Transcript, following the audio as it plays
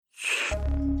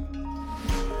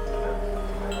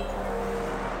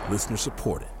Listener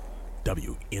supported.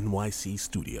 WNYC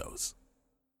Studios.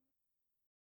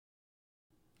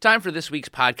 Time for this week's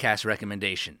podcast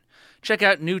recommendation. Check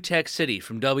out New Tech City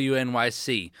from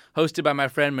WNYC, hosted by my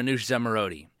friend Manoush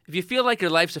Zomorodi. If you feel like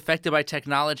your life's affected by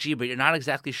technology, but you're not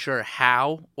exactly sure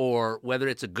how or whether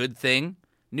it's a good thing,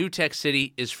 New Tech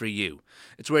City is for you.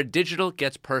 It's where digital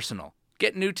gets personal.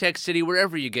 Get New Tech City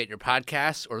wherever you get your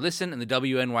podcasts or listen in the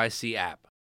WNYC app.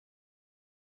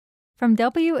 From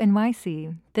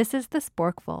WNYC, this is The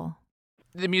Sporkful.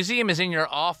 The museum is in your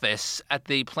office at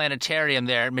the planetarium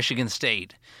there at Michigan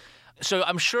State. So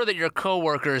I'm sure that your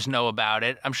coworkers know about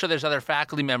it. I'm sure there's other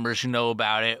faculty members who know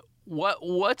about it.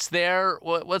 What's their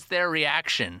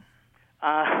reaction?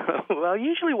 Well,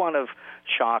 usually one of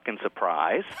shock and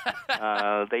surprise.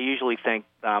 They usually think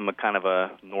I'm a kind of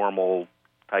a normal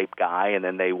type guy, and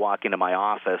then they walk into my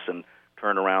office and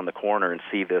turn around the corner and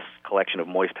see this collection of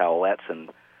moist towelettes, and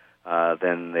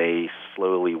then they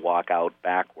slowly walk out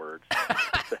backwards.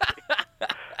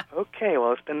 Okay,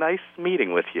 well, it's been nice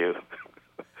meeting with you.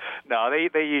 No,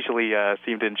 they usually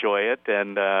seem to enjoy it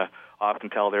and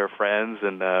often tell their friends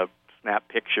and snap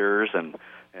pictures and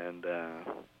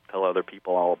tell other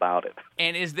people all about it.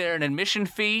 And is there an admission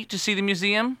fee to see the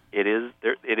museum? It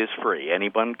is free.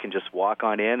 Anyone can just walk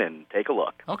on in and take a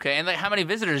look. Okay, and how many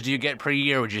visitors do you get per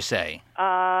year, would you say?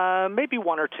 Maybe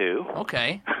one or two.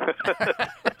 Okay.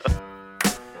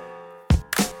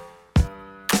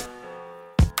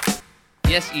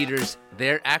 Yes, eaters,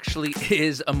 there actually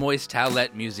is a moist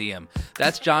towelette museum.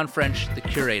 That's John French, the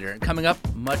curator, and coming up,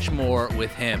 much more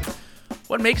with him.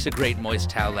 What makes a great moist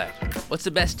towelette? What's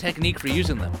the best technique for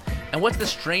using them? And what's the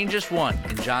strangest one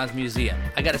in John's museum?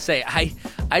 I gotta say,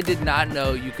 I did not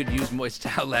know you could use moist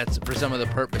towelettes for some of the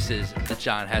purposes that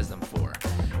John has them for.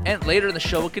 And later in the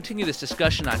show, we'll continue this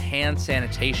discussion on hand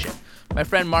sanitation. My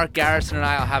friend Mark Garrison and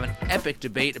I will have an epic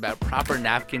debate about proper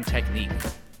napkin technique.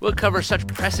 We'll cover such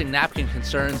pressing napkin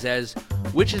concerns as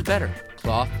which is better,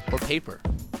 cloth or paper?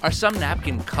 Are some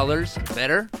napkin colors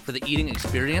better for the eating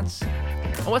experience?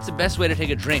 And what's the best way to take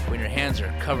a drink when your hands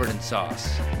are covered in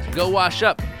sauce? So go wash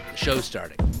up. The show's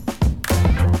starting.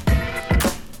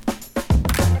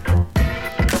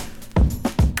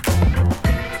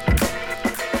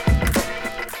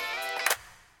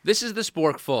 This is The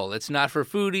Sporkful. It's not for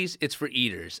foodies, it's for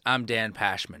eaters. I'm Dan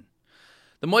Pashman.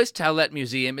 The Moist Towelette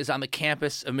Museum is on the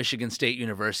campus of Michigan State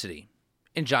University,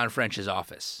 in John French's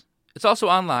office. It's also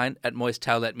online at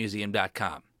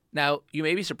moisttowlettemuseum.com. Now, you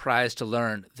may be surprised to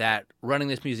learn that running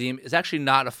this museum is actually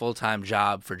not a full-time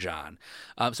job for John.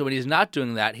 So when he's not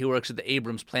doing that, he works at the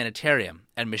Abrams Planetarium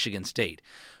at Michigan State.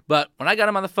 But when I got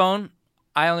him on the phone,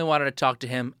 I only wanted to talk to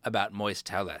him about moist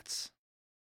towelettes.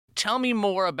 Tell me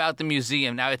more about the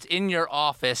museum. Now, it's in your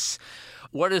office.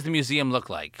 What does the museum look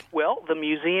like? Well, the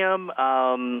museum,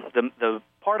 the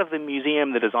part of the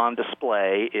museum that is on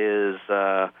display is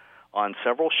on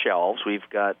several shelves. We've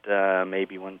got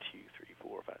maybe 1, 2, 3,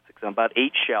 4, 5, 6, about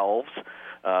 8 shelves,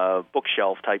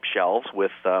 bookshelf-type shelves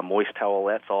with moist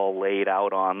towelettes all laid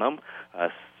out on them,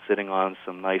 sitting on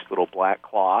some nice little black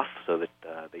cloth so that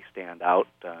they stand out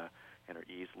and are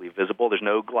easily visible. There's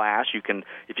no glass. You can,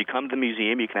 if you come to the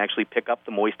museum, you can actually pick up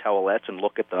the moist towelettes and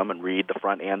look at them and read the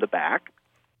front and the back.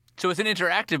 So it's an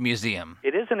interactive museum.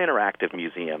 It is an interactive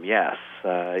museum, yes.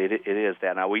 It is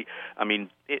that. Now,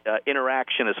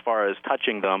 interaction as far as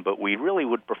touching them, but we really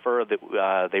would prefer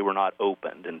that they were not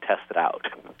opened and tested out.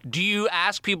 Do you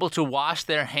ask people to wash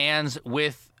their hands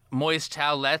with moist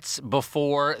towelettes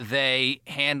before they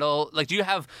handle, like, do you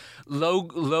have low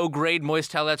grade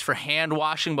moist towelettes for hand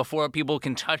washing before people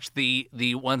can touch the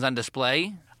ones on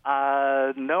display?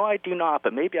 No, I do not,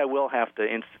 but maybe I will have to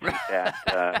institute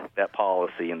that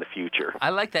policy in the future. I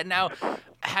like that. Now,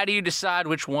 how do you decide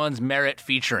which ones merit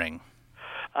featuring?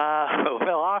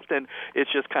 Well, often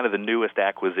it's just kind of the newest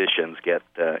acquisitions get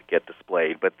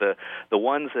displayed, but the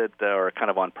ones that are kind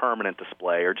of on permanent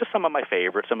display are just some of my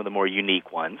favorites, some of the more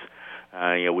unique ones.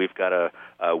 We've got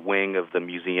a wing of the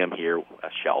museum here, a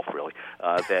shelf really,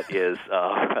 that is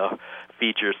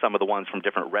features some of the ones from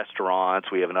different restaurants.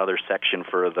 We have another section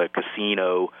for the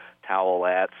casino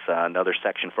towelettes, another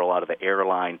section for a lot of the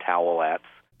airline towelettes.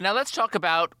 Now let's talk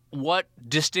about what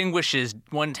distinguishes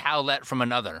one towelette from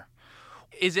another.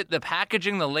 Is it the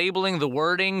packaging, the labeling, the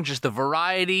wording, just the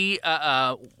variety?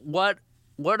 What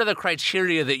are the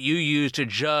criteria that you use to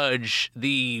judge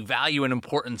the value and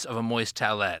importance of a moist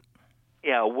towelette?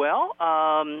 Yeah, well,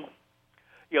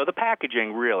 the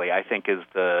packaging really, I think, is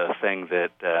the thing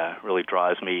that really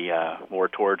draws me more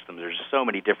towards them. There's so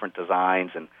many different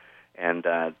designs and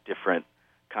different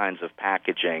kinds of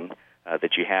packaging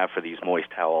that you have for these moist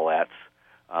towelettes.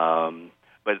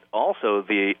 But also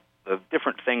the the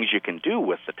different things you can do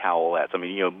with the towelettes. I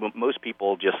mean, most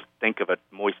people just think of a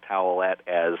moist towelette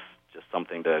as just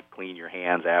something to clean your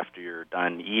hands after you're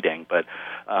done eating, but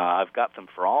I've got them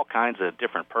for all kinds of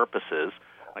different purposes.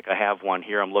 Like I have one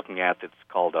here I'm looking at that's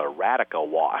called a Radica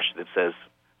Wash that says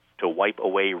to wipe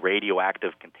away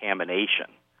radioactive contamination.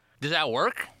 Does that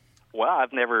work? Well,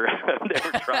 I've never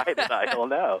tried it. I don't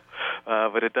know.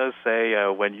 But it does say,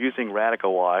 when using Radica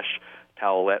Wash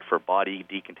towelette for body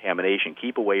decontamination,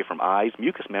 keep away from eyes,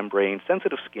 mucous membrane,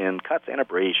 sensitive skin, cuts, and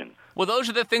abrasion. Well, those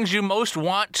are the things you most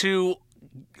want to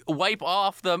wipe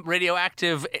off the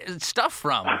radioactive stuff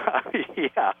from.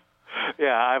 Yeah.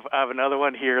 I have another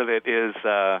one here that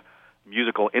is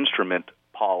musical instrument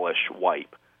polish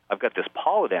wipe. I've got this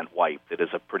Polydent wipe that is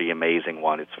a pretty amazing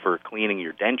one. It's for cleaning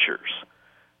your dentures.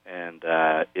 And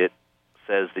it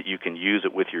says that you can use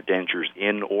it with your dentures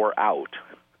in or out.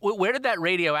 Where did that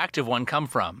radioactive one come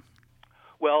from?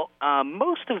 Well,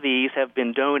 most of these have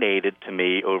been donated to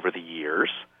me over the years,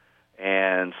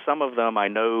 and some of them I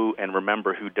know and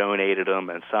remember who donated them,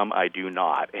 and some I do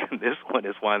not. And this one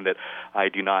is one that I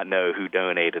do not know who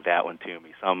donated that one to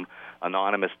me. Some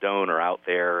anonymous donor out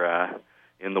there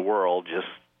in the world just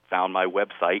found my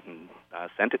website and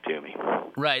sent it to me.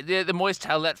 Right, the moist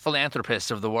towelette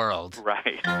philanthropists of the world.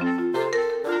 Right.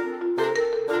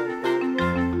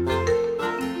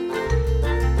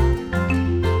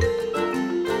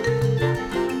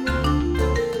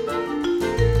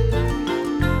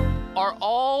 Are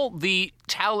all the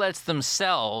towelettes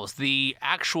themselves, the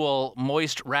actual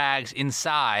moist rags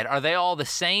inside, are they all the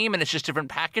same and it's just different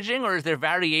packaging, or is there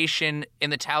variation in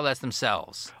the towelettes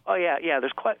themselves? Oh, yeah,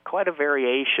 there's quite a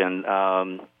variation.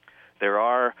 There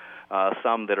are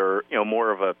some that are,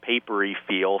 more of a papery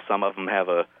feel. Some of them have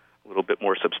a little bit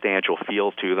more substantial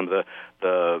feel to them.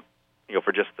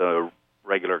 For just the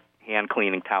regular hand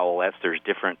cleaning towelettes, there's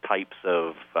different types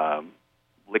of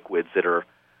liquids that are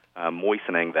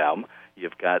moistening them.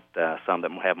 You've got some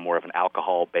that have more of an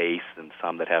alcohol base and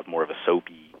some that have more of a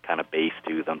soapy kind of base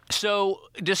to them. So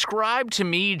describe to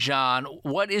me, John,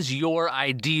 what is your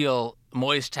ideal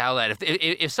moist towelette?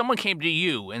 If someone came to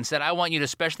you and said, I want you to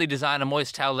specially design a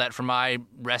moist towelette for my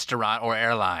restaurant or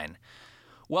airline,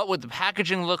 what would the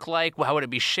packaging look like? How would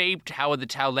it be shaped? How would the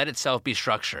towelette itself be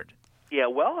structured? Yeah,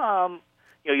 well,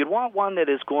 you'd want one that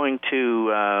is going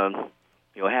to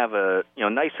have a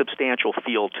nice substantial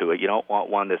feel to it. You don't want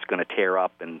one that's going to tear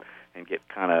up and get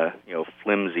kind of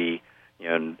flimsy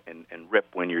and rip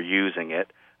when you're using it.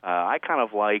 I kind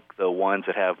of like the ones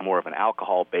that have more of an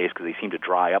alcohol base because they seem to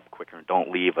dry up quicker and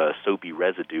don't leave a soapy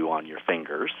residue on your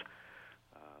fingers.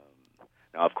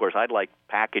 Now, of course, I'd like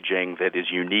packaging that is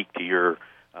unique to your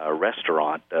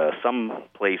restaurant. Some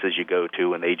places you go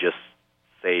to and they just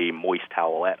say moist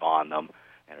towelette on them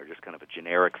and are just kind of a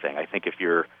generic thing. I think if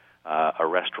you're a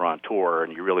restaurateur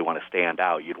and you really want to stand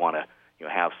out, you'd want to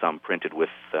have some printed with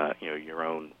your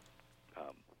own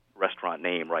restaurant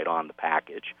name right on the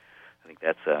package. I think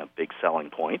that's a big selling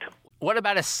point. What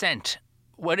about a scent?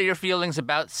 What are your feelings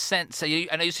about scent? So I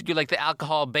know you said you like the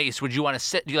alcohol base. Would you want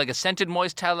to do you like a scented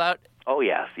moist towelette? Oh,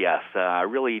 yes. I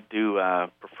really do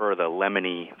prefer the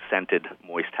lemony scented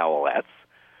moist towelettes,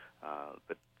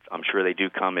 but I'm sure they do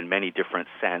come in many different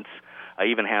scents. I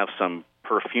even have some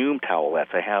perfume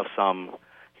towelettes. I have some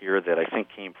here that I think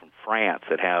came from France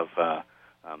that have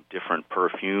different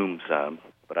perfumes,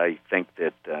 but I think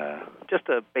that just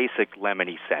a basic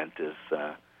lemony scent is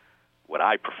what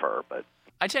I prefer. But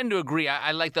I tend to agree.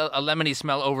 I like a lemony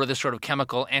smell over this sort of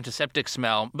chemical antiseptic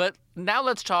smell. But now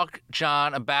let's talk,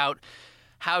 John, about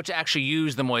how to actually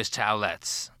use the moist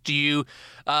towelettes. Do you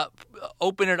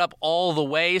open it up all the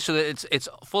way so that it's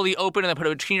fully open and then put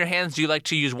it between your hands? Do you like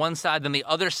to use one side, then the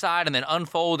other side, and then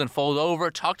unfold and fold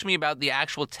over? Talk to me about the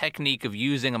actual technique of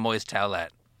using a moist towelette.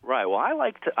 Right. Well, I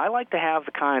like to have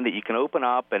the kind that you can open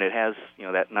up and it has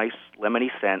that nice lemony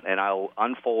scent, and I'll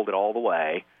unfold it all the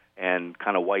way and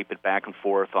kind of wipe it back and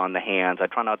forth on the hands. I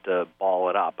try not to ball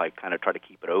it up. I kind of try to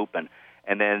keep it open,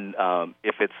 and then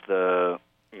if it's the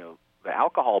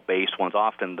alcohol-based ones,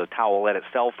 often the towelette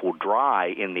itself will dry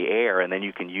in the air, and then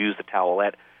you can use the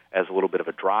towelette as a little bit of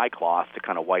a dry cloth to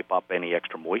kind of wipe up any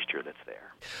extra moisture that's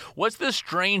there. What's the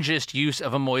strangest use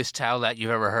of a moist towelette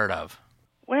you've ever heard of?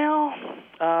 Well,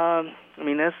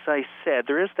 as I said,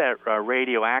 there is that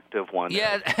radioactive one.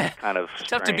 Yeah, that's kind of strange.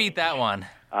 Tough to beat that one.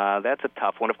 That's a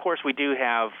tough one. Of course, we do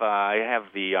have, I have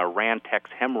the Rantex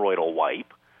hemorrhoidal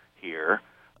wipe here.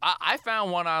 I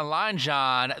found one online,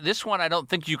 John. This one I don't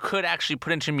think you could actually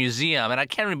put into a museum, and I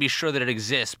can't even be sure that it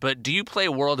exists. But do you play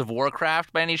World of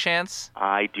Warcraft by any chance?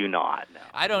 I do not, no.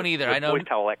 I don't either. With I know. moist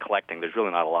towelette collecting, there's really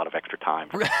not a lot of extra time.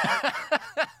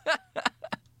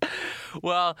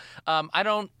 Well, I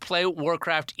don't play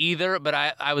Warcraft either, but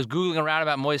I was Googling around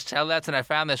about moist towelettes, and I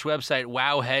found this website,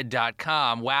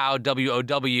 wowhead.com. Wow,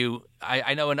 W-O-W.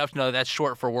 I know enough to know that's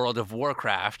short for World of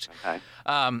Warcraft. Okay.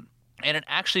 And it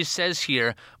actually says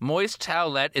here, Moist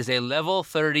Towelette is a level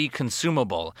 30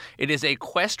 consumable. It is a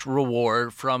quest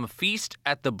reward from Feast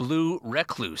at the Blue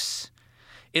Recluse.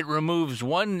 It removes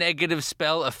one negative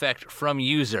spell effect from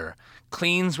user.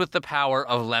 Cleans with the power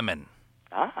of lemon.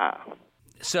 Ah.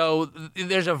 So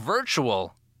there's a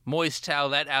virtual Moist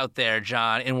Towelette out there,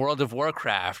 John, in World of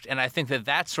Warcraft. And I think that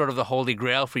that's sort of the holy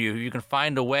grail for you. If you can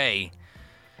find a way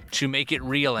to make it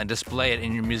real and display it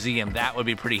in your museum, that would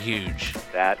be pretty huge.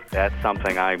 That's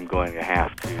something I'm going to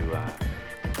have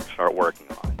to start working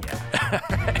on, yeah.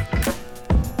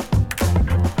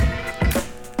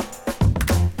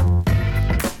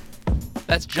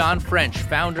 That's John French,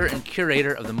 founder and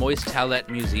curator of the Moist Towelette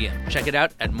Museum. Check it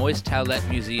out at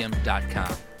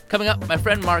moisttowlettemuseum.com. Coming up, my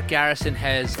friend Mark Garrison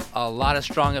has a lot of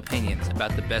strong opinions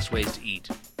about the best ways to eat.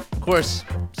 Of course,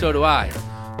 so do I.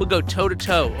 We'll go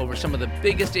toe-to-toe over some of the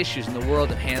biggest issues in the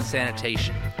world of hand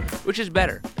sanitation. Which is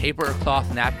better, paper or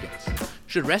cloth napkins?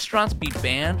 Should restaurants be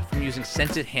banned from using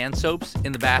scented hand soaps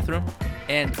in the bathroom?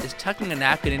 And is tucking a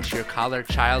napkin into your collar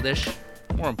childish?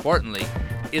 More importantly,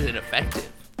 is it effective?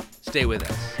 Stay with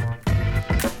us.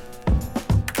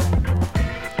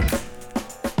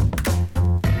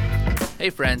 Hey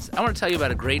friends, I want to tell you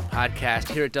about a great podcast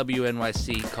here at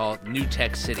WNYC called New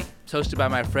Tech City. It's hosted by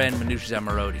my friend Manoush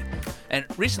Zomorodi. And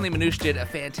recently Manoush did a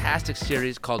fantastic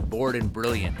series called Bored and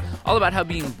Brilliant, all about how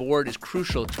being bored is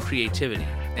crucial to creativity.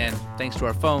 And thanks to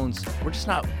our phones, we're just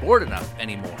not bored enough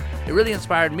anymore. It really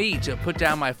inspired me to put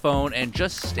down my phone and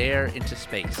just stare into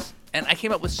space. And I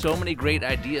came up with so many great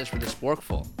ideas for the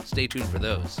Sporkful. Stay tuned for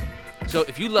those. So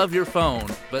if you love your phone,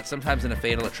 but sometimes in a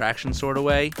Fatal Attraction sort of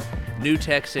way, New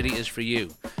Tech City is for you.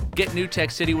 Get New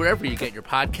Tech City wherever you get your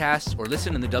podcasts or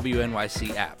listen in the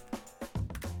WNYC app.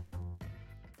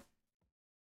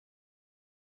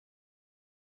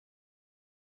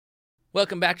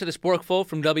 Welcome back to the Sporkful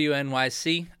from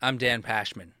WNYC. I'm Dan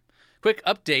Pashman. Quick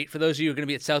update for those of you who are going to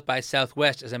be at South by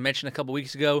Southwest. As I mentioned a couple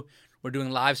weeks ago, we're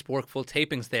doing live Sporkful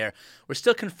tapings there. We're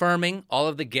still confirming all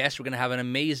of the guests. We're going to have an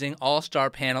amazing all-star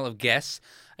panel of guests.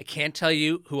 I can't tell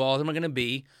you who all of them are going to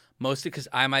be, mostly because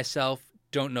I myself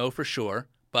don't know for sure,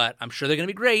 but I'm sure they're going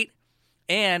to be great.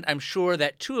 And I'm sure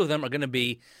that two of them are going to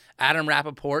be Adam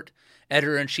Rappaport,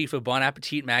 editor-in-chief of Bon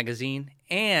Appetit magazine,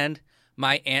 and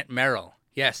my Aunt Merrill.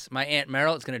 Yes, my Aunt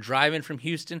Merrill is going to drive in from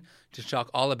Houston to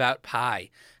talk all about pie,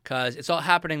 because it's all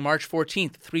happening March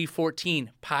 14th, 3/14,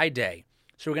 Pie Day.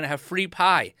 So we're going to have free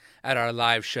pie at our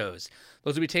live shows.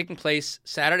 Those will be taking place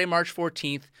Saturday, March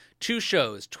 14th, two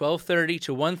shows, 12:30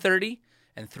 to 1:30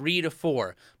 and 3 to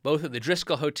 4, both at the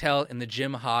Driscoll Hotel in the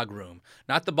Jim Hogg Room.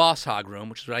 Not the Boss Hogg Room,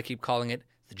 which is what I keep calling it,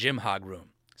 the Jim Hogg Room.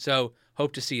 So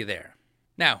hope to see you there.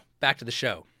 Now, back to the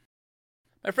show.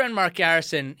 My friend Mark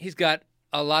Garrison, he's got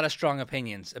a lot of strong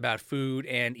opinions about food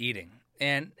and eating.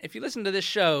 And if you listen to this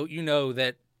show, you know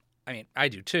that, I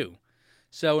do too.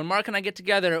 So when Mark and I get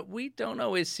together, we don't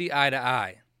always see eye to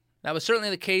eye. That was certainly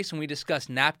the case when we discussed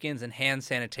napkins and hand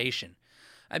sanitation.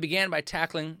 I began by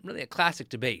tackling really a classic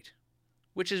debate.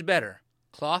 Which is better,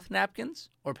 cloth napkins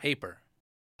or paper?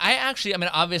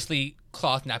 Obviously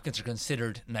cloth napkins are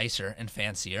considered nicer and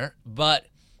fancier, but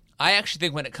I actually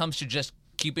think when it comes to just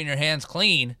keeping your hands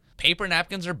clean, paper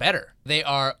napkins are better. They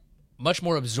are much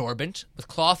more absorbent. With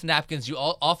cloth napkins, you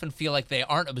often feel like they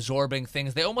aren't absorbing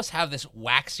things. They almost have this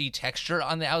waxy texture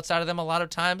on the outside of them a lot of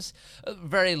times.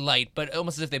 Very light, but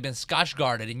almost as if they've been Scotch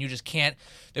guarded and you just can't,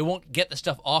 they won't get the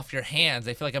stuff off your hands.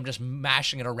 They feel like I'm just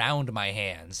mashing it around my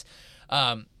hands.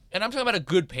 And I'm talking about a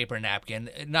good paper napkin,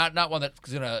 not one that's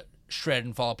going to shred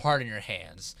and fall apart in your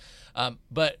hands.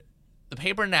 But the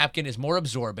paper napkin is more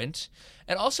absorbent.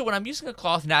 And also when I'm using a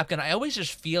cloth napkin, I always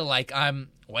just feel like I'm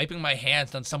wiping my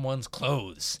hands on someone's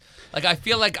clothes. Like I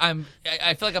feel like I'm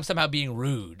somehow being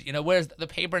rude, whereas the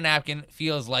paper napkin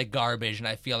feels like garbage and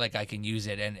I feel like I can use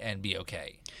it and be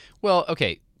okay. Well,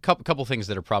 okay, couple things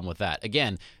that are a problem with that.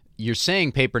 Again, you're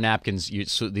saying paper napkins,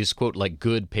 so these quote like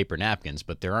good paper napkins,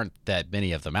 but there aren't that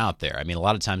many of them out there. A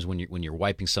lot of times when you're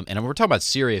wiping some, and we're talking about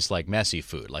serious like messy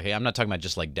food. Like I'm not talking about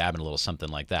just like dabbing a little something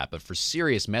like that, but for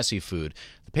serious messy food,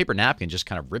 the paper napkin just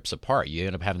kind of rips apart. You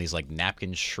end up having these like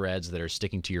napkin shreds that are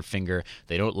sticking to your finger.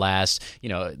 They don't last.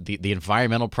 The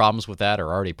environmental problems with that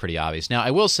are already pretty obvious. Now,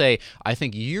 I will say, I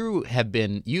think you've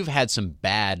had some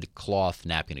bad cloth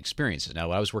napkin experiences. Now,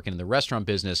 when I was working in the restaurant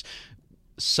business,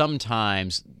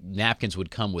 sometimes napkins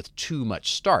would come with too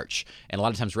much starch. And a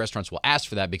lot of times restaurants will ask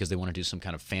for that because they want to do some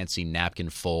kind of fancy napkin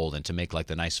fold, and to make like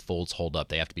the nice folds hold up,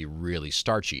 they have to be really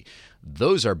starchy.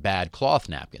 Those are bad cloth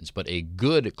napkins, but a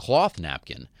good cloth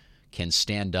napkin can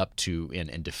stand up to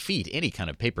and defeat any kind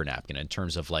of paper napkin in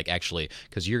terms of like actually,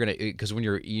 because when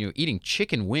you're eating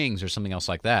chicken wings or something else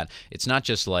like that, it's not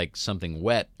just like something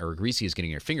wet or greasy is getting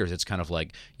in your fingers. It's kind of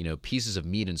like pieces of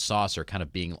meat and sauce are kind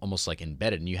of being almost like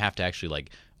embedded, and you have to actually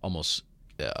like almost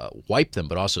wipe them,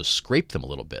 but also scrape them a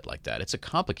little bit like that. It's a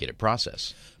complicated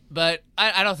process. But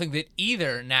I don't think that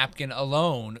either napkin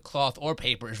alone, cloth or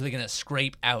paper, is really going to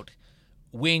scrape out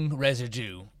wing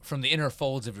residue from the inner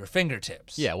folds of your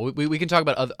fingertips. Yeah, well, we can talk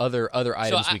about other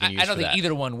items we can use. I don't for think that.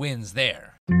 either one wins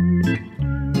there.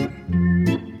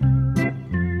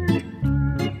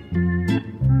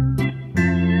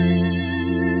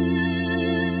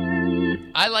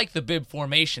 I like the bib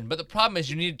formation, but the problem is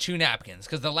you need 2 napkins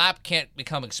because the lap can't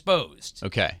become exposed.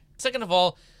 Okay. Second of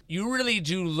all, you really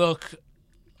do look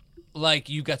like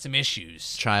you've got some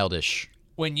issues Childish.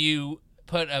 when you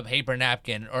put a paper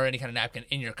napkin or any kind of napkin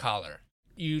in your collar.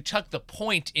 You tuck the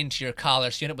point into your collar,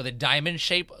 so you end up with a diamond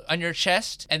shape on your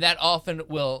chest, and that often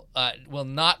will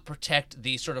not protect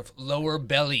the sort of lower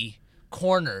belly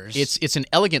corners. It's an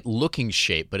elegant looking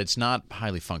shape, but it's not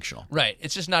highly functional. Right.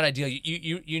 It's just not ideal.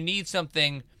 You need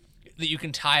something that you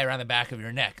can tie around the back of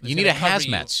your neck. You need a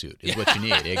hazmat suit is what you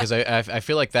need, because I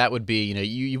feel like that would be,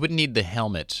 you wouldn't need the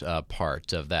helmet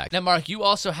part of that. Now, Mark, you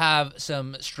also have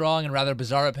some strong and rather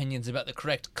bizarre opinions about the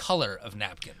correct color of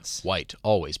napkins. White,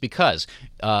 always, because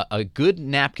a good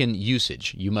napkin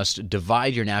usage, you must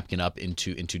divide your napkin up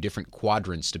into different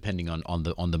quadrants depending on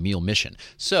the meal mission.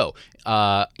 So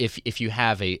if you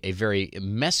have a very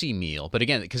messy meal, but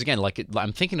again,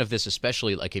 I'm thinking of this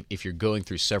especially like if you're going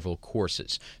through several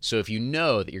courses. So if you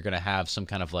know that you're going to have some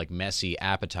kind of like messy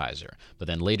appetizer, but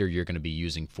then later you're going to be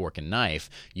using fork and knife,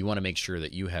 you want to make sure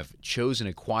that you have chosen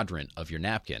a quadrant of your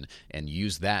napkin and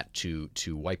use that to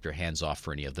wipe your hands off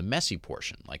for any of the messy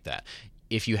portion like that.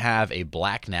 If you have a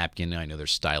black napkin, I know they're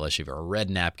stylish, if you have a red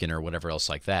napkin or whatever else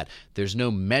like that, there's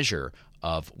no measure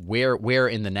of where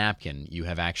in the napkin you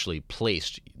have actually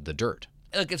placed the dirt.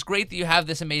 Look, it's great that you have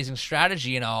this amazing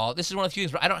strategy and all. This is one of the few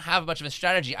things where I don't have much of a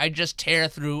strategy. I just tear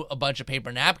through a bunch of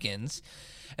paper napkins.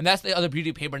 And that's the other beauty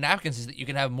of paper napkins, is that you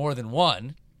can have more than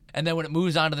one. And then when it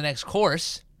moves on to the next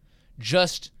course,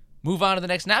 just move on to the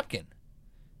next napkin.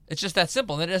 It's just that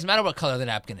simple. And it doesn't matter what color the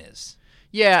napkin is.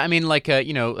 Yeah, I mean, like,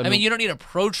 you don't need a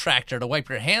protractor to wipe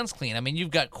your hands clean. I mean,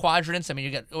 you've got quadrants. I mean,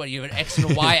 you have an X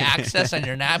and Y axis on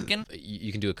your napkin.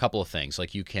 You can do a couple of things.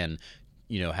 Like you can,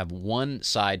 have one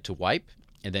side to wipe,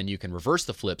 and then you can reverse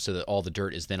the flip so that all the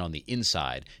dirt is then on the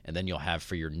inside, and then you'll have,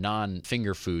 for your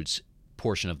non-finger foods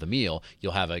portion of the meal,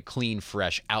 you'll have a clean,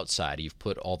 fresh outside. You've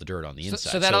put all the dirt on the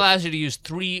inside. So that allows you to use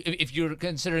 3, if you're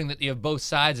considering that you have both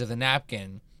sides of the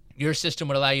napkin, your system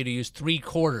would allow you to use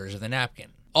 3/4 of the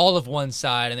napkin. All of one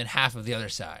side and then half of the other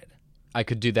side. I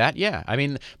could do that, yeah.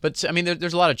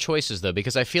 There's a lot of choices though,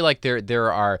 because I feel like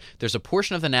there's a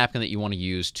portion of the napkin that you want to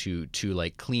use to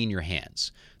like clean your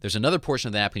hands. There's another portion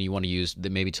of the napkin you want to use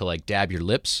that maybe to like dab your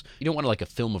lips. You don't want like a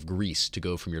film of grease to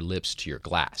go from your lips to your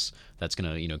glass. That's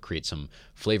gonna create some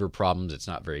flavor problems. It's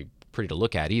not very pretty to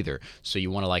look at either. So you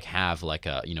want to like have like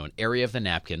a an area of the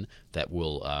napkin that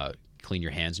will clean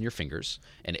your hands and your fingers,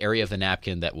 an area of the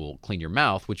napkin that will clean your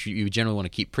mouth, which you generally want to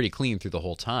keep pretty clean through the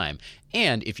whole time.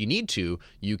 And if you need to,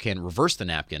 you can reverse the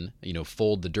napkin,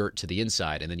 fold the dirt to the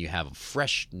inside, and then you have a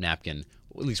fresh napkin,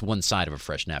 at least one side of a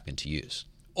fresh napkin to use.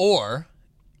 Or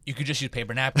you could just use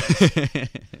paper napkins.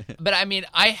 But I mean,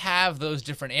 I have those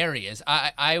different areas.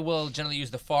 I will generally use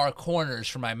the far corners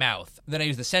for my mouth. Then I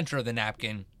use the center of the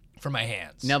napkin for my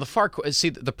hands. Now the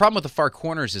problem with the far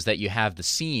corners is that you have the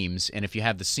seams, and if you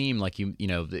have the seam, like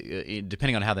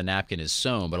depending on how the napkin is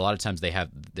sewn, but a lot of times they have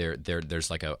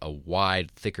there's like a wide,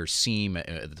 thicker seam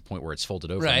at the point where it's folded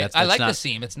over. Right. I like the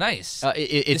seam. It's nice.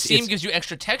 The seam gives you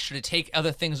extra texture to take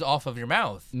other things off of your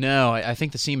mouth. No, I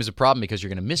think the seam is a problem because you're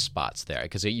going to miss spots there,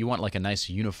 because you want like a nice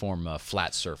uniform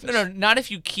flat surface. No, not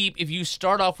if you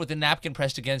start off with the napkin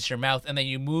pressed against your mouth and then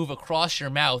you move across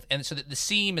your mouth, and so that the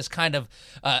seam is kind of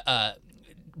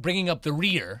bringing up the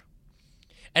rear,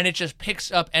 and it just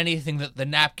picks up anything that the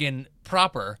napkin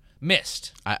proper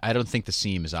missed. I don't think the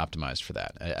seam is optimized for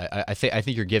that. I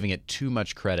think you're giving it too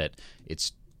much credit.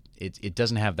 It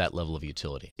doesn't have that level of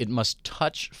utility. It must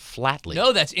touch flatly.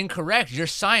 No, that's incorrect. Your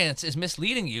science is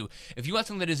misleading you. If you want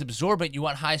something that is absorbent, you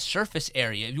want high surface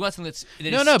area. If you want something that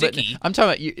is sticky. But I'm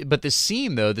talking about. But the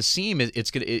seam, though,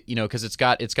 it's gonna, because it's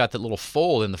got that little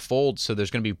fold in the fold. So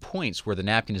there's going to be points where the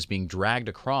napkin is being dragged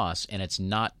across, and it's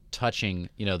not touching,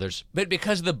 there's... But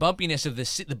because of the bumpiness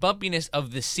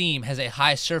of the seam has a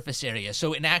high surface area,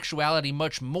 so in actuality,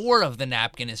 much more of the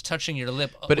napkin is touching your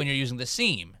lip when you're using the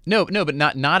seam. No, but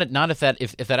not if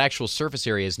that actual surface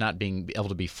area is not being able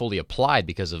to be fully applied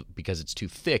because it's too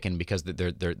thick and because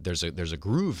there's a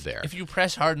groove there. If you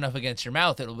press hard enough against your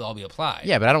mouth, it'll all be applied.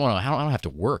 Yeah, but I don't have to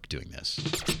work doing this.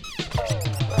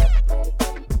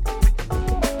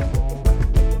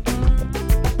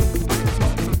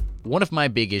 One of my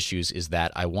big issues is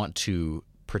that I want to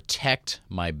protect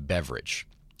my beverage.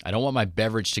 I don't want my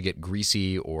beverage to get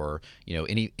greasy or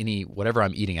any whatever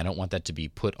I'm eating. I don't want that to be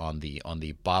put on the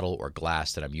bottle or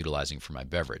glass that I'm utilizing for my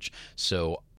beverage.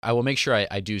 So I will make sure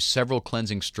I do several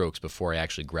cleansing strokes before I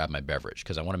actually grab my beverage,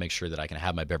 because I want to make sure that I can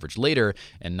have my beverage later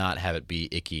and not have it be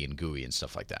icky and gooey and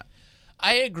stuff like that.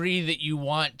 I agree that you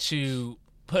want to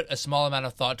put a small amount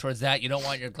of thought towards that. You don't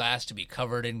want your glass to be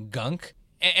covered in gunk.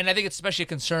 And I think it's especially a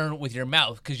concern with your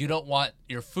mouth because you don't want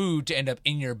your food to end up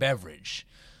in your beverage.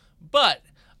 But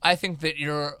I think that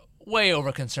you're way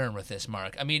over concerned with this,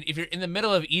 Mark. I mean, if you're in the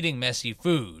middle of eating messy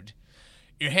food,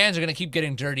 your hands are going to keep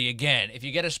getting dirty again. If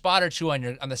you get a spot or two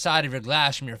on the side of your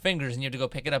glass from your fingers and you have to go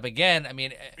pick it up again, I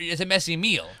mean, it's a messy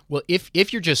meal. Well,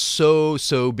 if you're just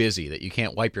so busy that you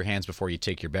can't wipe your hands before you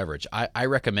take your beverage, I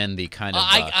recommend the kind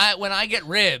of... when I get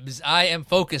ribs, I am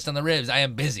focused on the ribs. I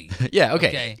am busy. Yeah,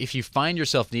 okay. If you find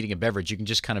yourself needing a beverage, you can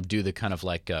just kind of do the kind of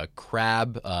like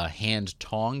crab hand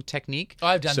tong technique. Oh,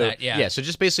 I've done that, yeah. Yeah, so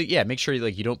just basically, make sure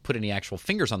you don't put any actual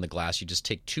fingers on the glass. You just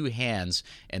take two hands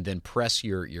and then press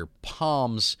your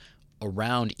palm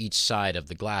around each side of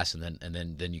the glass, and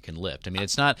then you can lift. I mean,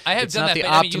 it's not. I have it's done not that, the but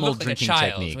optimal you look drinking like a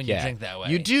child technique. when you drink that way.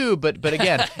 You do, but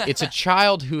again, it's a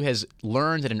child who has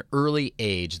learned at an early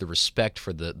age the respect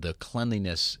for the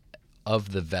cleanliness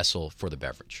of the vessel for the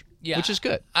beverage. Yeah, which is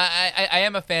good. I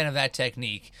am a fan of that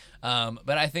technique,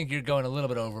 but I think you're going a little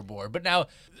bit overboard. But now,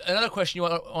 another question you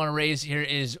want to raise here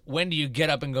is, when do you get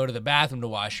up and go to the bathroom to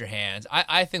wash your hands?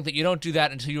 I think that you don't do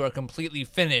that until you are completely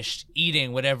finished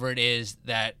eating whatever it is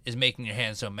that is making your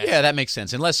hands so messy. Yeah, that makes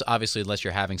sense. Unless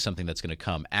you're having something that's going to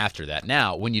come after that.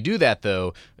 Now, when you do that,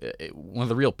 though, one of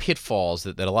the real pitfalls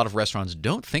that a lot of restaurants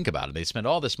don't think about it. They spend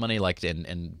all this money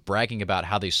and bragging about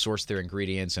how they source their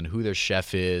ingredients and who their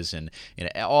chef is and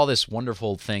all this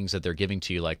wonderful things that they're giving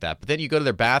to you like that. But then you go to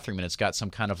their bathroom and it's got some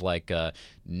kind of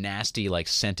nasty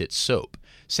scented soap.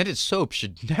 Scented soap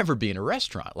should never be in a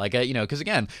restaurant. Because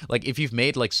again, if you've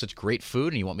made such great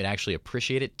food and you want me to actually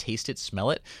appreciate it, taste it, smell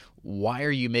it, why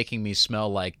are you making me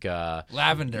smell like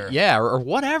lavender? Yeah, or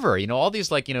whatever. All these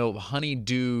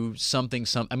honeydew something.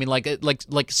 I mean,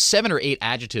 like 7 or 8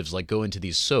 adjectives go into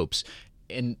these soaps,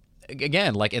 and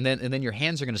again, and then your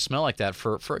hands are going to smell like that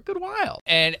for a good while.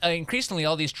 And increasingly,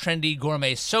 all these trendy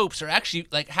gourmet soaps are actually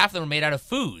half of them are made out of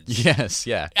foods. Yes,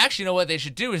 yeah. Actually, what they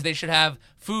should do is they should have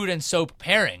food and soap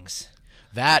pairings.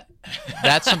 That's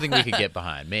something we could get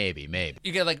behind. Maybe.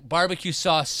 You get barbecue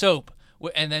sauce soap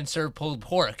and then serve pulled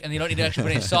pork, and you don't need to actually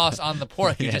put any sauce on the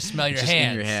pork. You just smell your hands. Just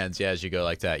in your hands, yeah, as you go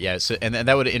like that. Yeah, so and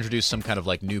that would introduce some kind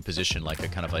of new position, a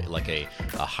kind of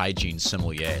a hygiene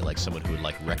sommelier, someone who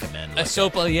would recommend a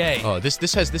soapelier. Oh,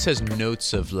 this has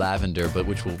notes of lavender, but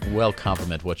which will well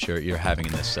complement what you're having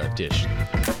in this dish.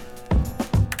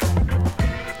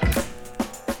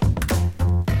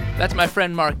 That's my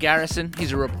friend Mark Garrison.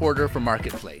 He's a reporter for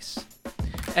Marketplace.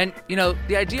 And,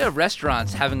 the idea of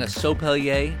restaurants having a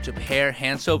soapelier to pair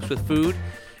hand soaps with food,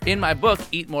 in my book,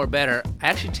 Eat More Better, I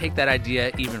actually take that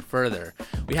idea even further.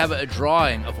 We have a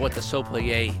drawing of what the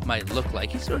soapelier might look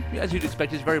like. He's, as you'd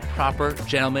expect, he's a very proper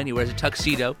gentleman. He wears a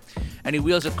tuxedo, and he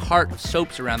wheels a cart of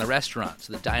soaps around the restaurant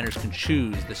so the diners can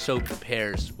choose the soap that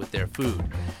pairs with their food.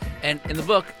 And in the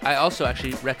book, I also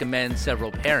actually recommend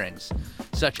several pairings,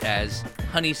 such as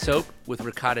honey soap with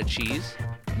ricotta cheese,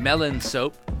 melon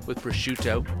soap with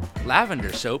prosciutto,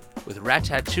 lavender soap with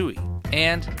ratatouille,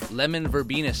 and lemon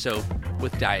verbena soap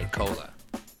with Diet Cola.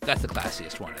 That's the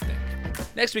classiest one, I think.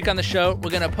 Next week on the show, we're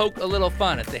going to poke a little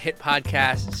fun at the hit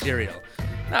podcast Serial.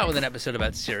 Not with an episode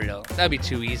about cereal. That'd be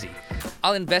too easy.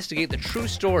 I'll investigate the true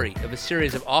story of a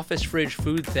series of office fridge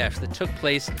food thefts that took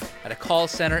place at a call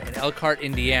center in Elkhart,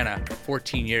 Indiana,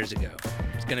 14 years ago.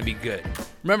 It's going to be good.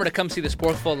 Remember to come see the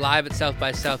Sporkful live at South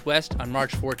by Southwest on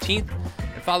March 14th,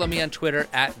 and follow me on Twitter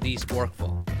at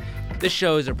 @TheSporkful. This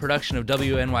show is a production of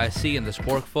WNYC and The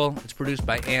Sporkful. It's produced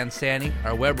by Ann Sani.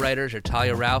 Our web writers are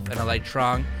Talia Ralph and Alight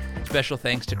Trong. Special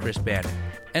thanks to Chris Bannon.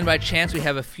 And by chance, we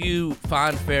have a few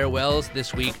fond farewells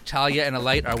this week. Talia and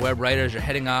Alight, our web writers, are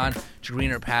heading on to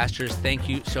greener pastures. Thank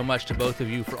you so much to both of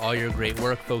you for all your great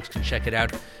work. Folks can check it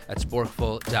out at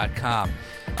sporkful.com.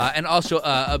 And also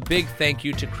a big thank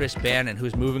you to Chris Bannon,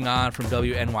 who's moving on from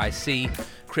WNYC.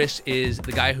 Chris is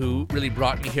the guy who really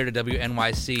brought me here to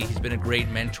WNYC. He's been a great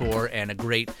mentor and a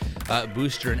great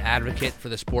booster and advocate for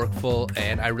the Sporkful,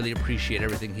 and I really appreciate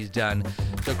everything he's done.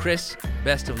 So, Chris,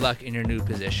 best of luck in your new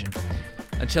position.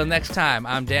 Until next time,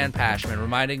 I'm Dan Pashman,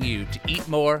 reminding you to eat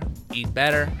more, eat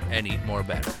better, and eat more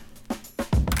better.